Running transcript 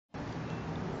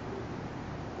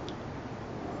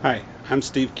Hi, I'm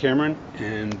Steve Cameron,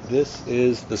 and this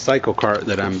is the cycle cart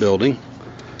that I'm building.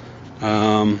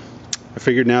 I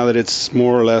figured now that it's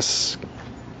more or less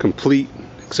complete,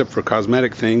 except for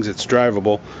cosmetic things, it's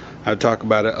drivable, I'd talk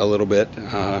about it a little bit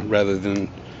rather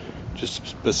than just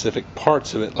specific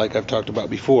parts of it like I've talked about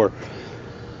before.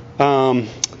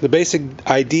 The basic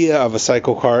idea of a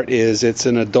cycle cart is it's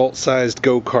an adult-sized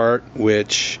go-kart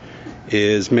which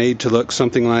is made to look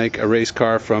something like a race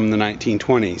car from the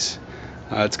 1920s.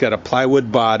 It's got a plywood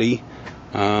body.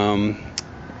 The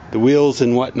wheels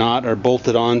and whatnot are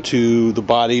bolted onto the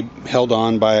body, held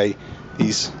on by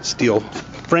these steel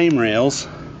frame rails,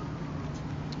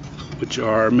 which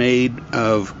are made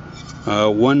of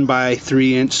 1 by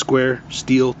 3 inch square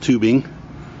steel tubing.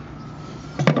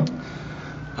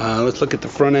 Let's look at the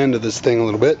front end of this thing a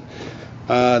little bit.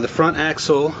 The front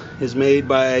axle is made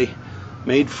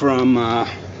from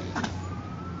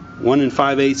 1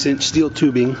 5/8 inch steel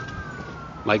tubing,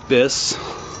 like this,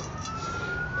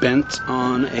 bent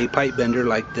on a pipe bender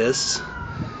like this,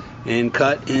 and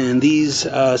cut. And these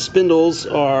spindles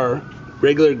are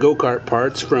regular go-kart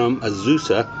parts from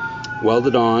Azusa,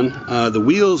 welded on. The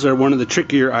wheels are one of the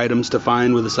trickier items to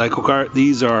find with a cycle cart.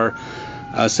 These are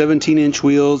 17-inch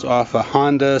wheels off a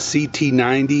Honda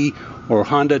CT90 or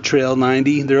Honda Trail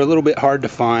 90. They're a little bit hard to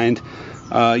find.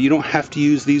 You don't have to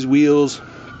use these wheels.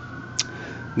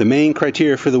 The main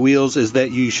criteria for the wheels is that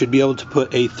you should be able to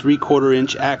put a 3/4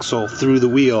 inch axle through the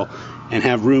wheel and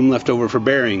have room left over for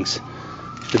bearings.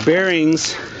 The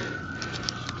bearings,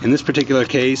 in this particular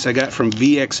case, I got from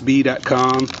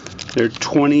vxb.com. They're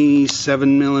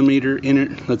 27 millimeter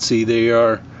inner. Let's see, they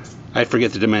are, I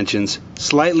forget the dimensions,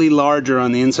 slightly larger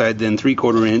on the inside than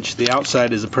 3/4 inch. The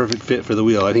outside is a perfect fit for the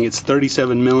wheel. I think it's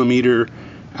 37 millimeter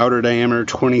outer diameter,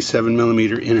 27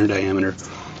 millimeter inner diameter.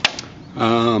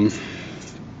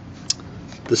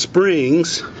 The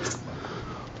springs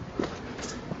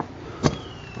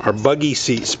are buggy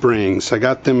seat springs. I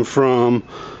got them from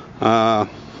some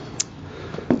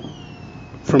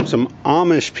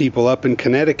Amish people up in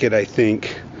Connecticut, I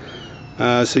think.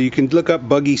 So you can look up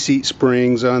buggy seat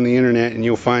springs on the internet and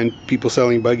you'll find people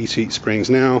selling buggy seat springs.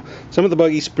 Now, some of the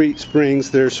buggy springs,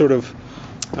 they're sort of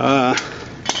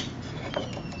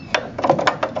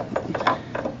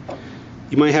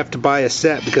you might have to buy a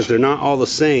set because they're not all the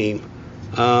same.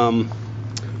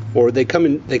 Or they come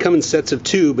in sets of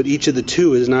 2, but each of the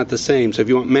 2 is not the same. So if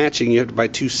you want matching, you have to buy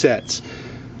 2 sets.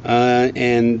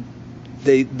 And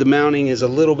the mounting is a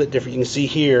little bit different. You can see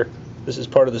here, this is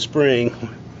part of the spring,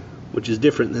 which is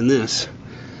different than this.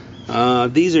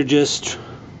 These are just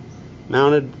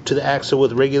mounted to the axle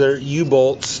with regular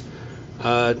U-bolts,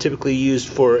 typically used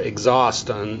for exhaust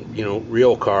on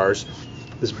real cars.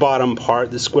 This bottom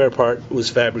part, this square part, was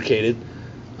fabricated.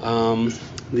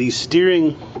 These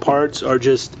steering parts are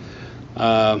just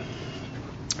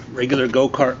regular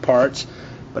go-kart parts,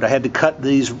 but I had to cut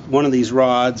one of these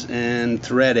rods and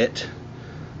thread it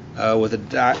with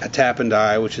a tap and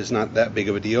die, which is not that big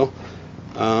of a deal.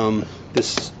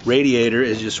 This radiator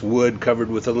is just wood covered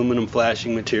with aluminum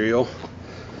flashing material.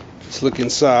 Let's look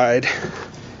inside.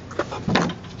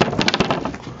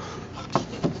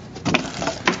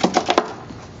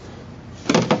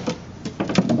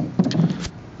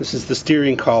 This is the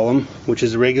steering column, which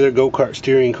is a regular go-kart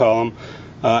steering column.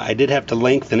 I did have to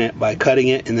lengthen it by cutting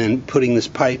it and then putting this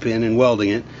pipe in and welding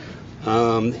it.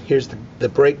 Here's the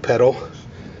brake pedal,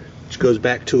 which goes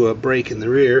back to a brake in the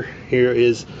rear. Here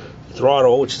is the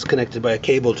throttle, which is connected by a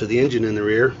cable to the engine in the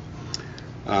rear.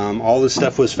 All this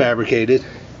stuff was fabricated.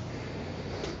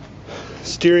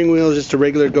 Steering wheel is just a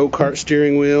regular go-kart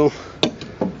steering wheel.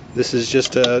 This is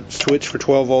just a switch for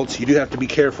 12 volts. You do have to be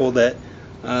careful that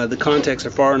the contacts are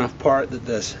far enough apart that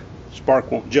the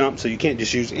spark won't jump, so you can't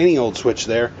just use any old switch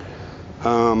there.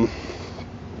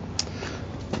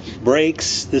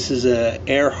 Brakes, this is a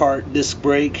Earhart disc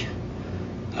brake.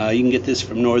 You can get this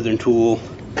from Northern Tool.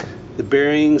 The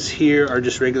bearings here are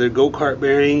just regular go-kart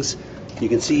bearings. You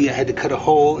can see I had to cut a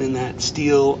hole in that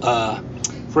steel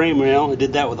frame rail. I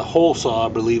did that with a hole saw,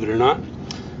 believe it or not.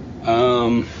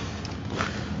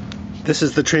 This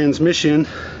is the transmission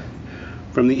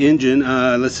from the engine.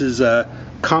 This is a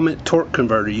Comet torque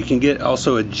converter. You can get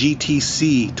also a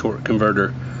GTC torque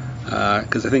converter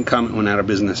because I think Comet went out of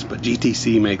business, but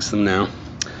GTC makes them now.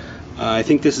 I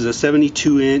think this is a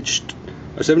 72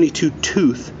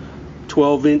 tooth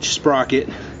 12-inch sprocket.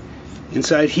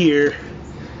 Inside here,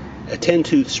 a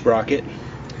 10-tooth sprocket,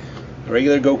 a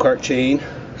regular go-kart chain.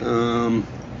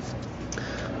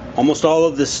 Almost all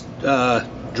of this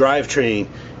drivetrain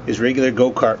is regular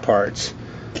go-kart parts.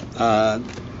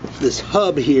 This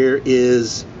hub here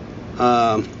is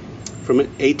from an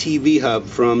ATV hub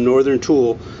from Northern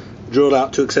Tool, drilled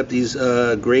out to accept these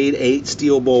grade 8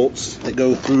 steel bolts that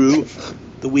go through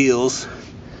the wheels.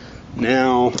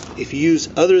 Now, if you use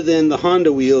other than the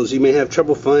Honda wheels, you may have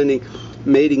trouble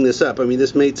mating this up. I mean,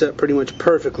 this mates up pretty much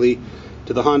perfectly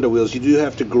to the Honda wheels. You do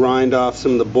have to grind off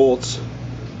some of the bolts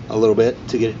a little bit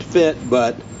to get it to fit,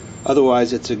 but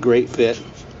otherwise it's a great fit.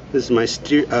 This is my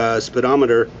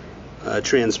speedometer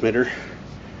transmitter.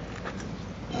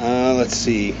 Let's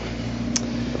see.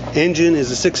 Engine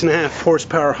is a 6.5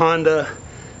 horsepower Honda.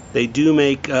 They do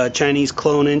make Chinese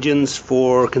clone engines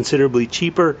for considerably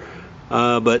cheaper,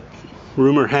 but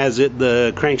rumor has it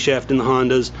the crankshaft in the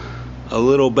Honda's a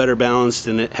little better balanced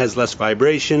and it has less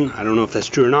vibration. I don't know if that's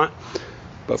true or not,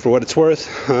 but for what it's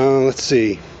worth, let's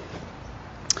see.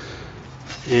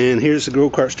 And here's the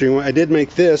go-kart steering wheel. I did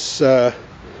make this on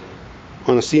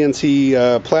a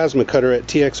CNC plasma cutter at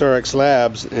TXRX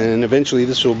Labs, and eventually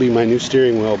this will be my new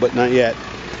steering wheel, but not yet.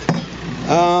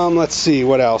 Let's see,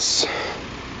 what else?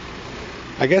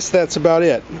 I guess that's about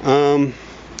it.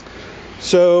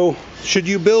 So, should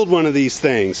you build one of these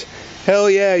things? Hell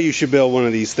yeah, you should build one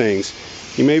of these things.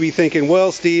 You may be thinking,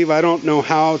 well, Steve, I don't know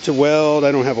how to weld.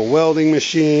 I don't have a welding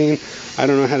machine. I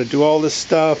don't know how to do all this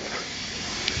stuff.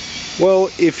 Well,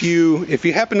 if you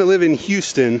happen to live in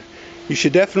Houston, you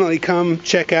should definitely come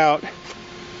check out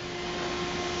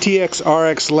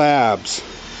TXRX Labs,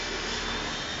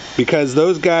 because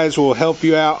those guys will help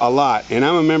you out a lot. And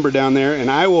I'm a member down there, and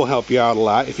I will help you out a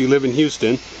lot if you live in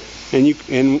Houston.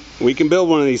 And we can build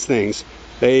one of these things.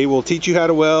 They will teach you how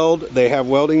to weld. They have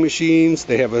welding machines.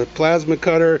 They have a plasma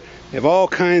cutter. They have all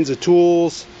kinds of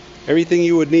tools. Everything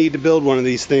you would need to build one of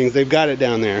these things, they've got it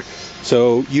down there.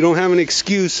 So you don't have an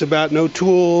excuse about no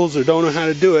tools or don't know how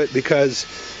to do it, because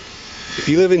if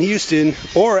you live in Houston,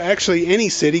 or actually any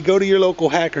city, go to your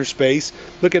local hackerspace,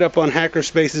 look it up on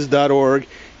hackerspaces.org,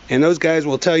 and those guys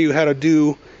will tell you how to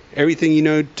do everything you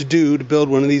know to do to build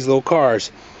one of these little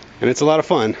cars. And it's a lot of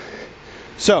fun.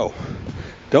 So,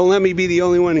 don't let me be the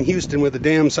only one in Houston with a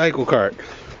damn cycle cart.